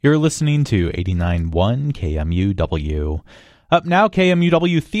You're listening to 89.1 KMUW. Up now,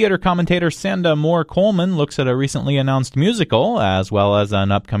 KMUW theater commentator Sanda Moore-Coleman looks at a recently announced musical as well as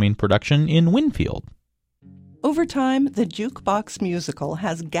an upcoming production in Winfield. Over time, the jukebox musical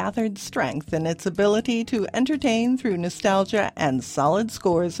has gathered strength in its ability to entertain through nostalgia and solid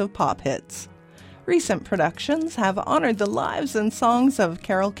scores of pop hits. Recent productions have honored the lives and songs of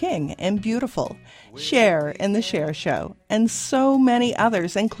Carole King in Beautiful, Cher in The Cher Show, and so many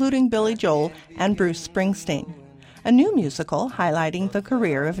others, including Billy Joel and Bruce Springsteen. A new musical highlighting the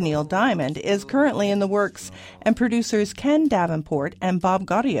career of Neil Diamond is currently in the works, and producers Ken Davenport and Bob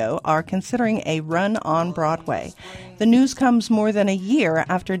Gaudio are considering a run on Broadway. The news comes more than a year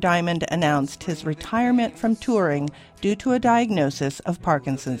after Diamond announced his retirement from touring due to a diagnosis of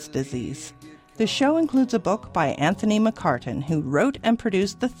Parkinson's disease. The show includes a book by Anthony McCarten, who wrote and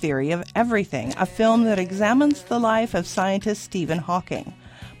produced The Theory of Everything, a film that examines the life of scientist Stephen Hawking.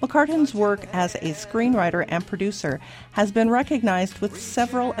 McCartan's work as a screenwriter and producer has been recognized with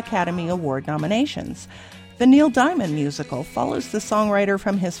several Academy Award nominations. The Neil Diamond musical follows the songwriter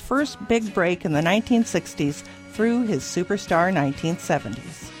from his first big break in the 1960s through his superstar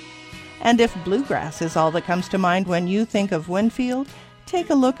 1970s. And if bluegrass is all that comes to mind when you think of Winfield, take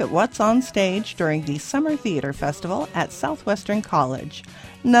a look at what's on stage during the Summer Theater Festival at Southwestern College.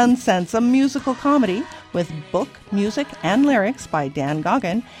 Nonsense, a musical comedy with book, music, and lyrics by Dan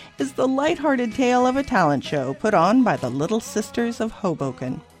Goggin, is the lighthearted tale of a talent show put on by the Little Sisters of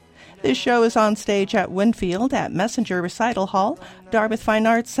Hoboken. This show is on stage at Winfield at Messenger Recital Hall, Dartmouth Fine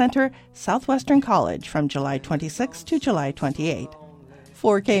Arts Center, Southwestern College from July 26 to July 28.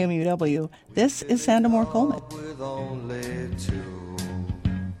 For KMUW, this is Sanda Moore-Coleman.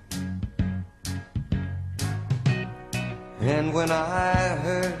 And when I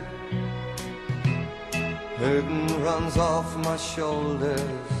hurt, hurting runs off my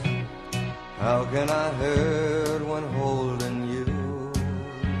shoulders. How can I hurt when holding you?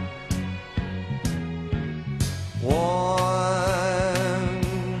 Warm,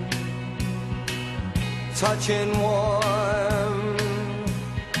 touching warm,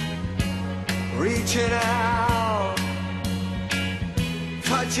 reaching out,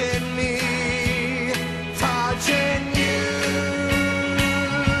 touching me.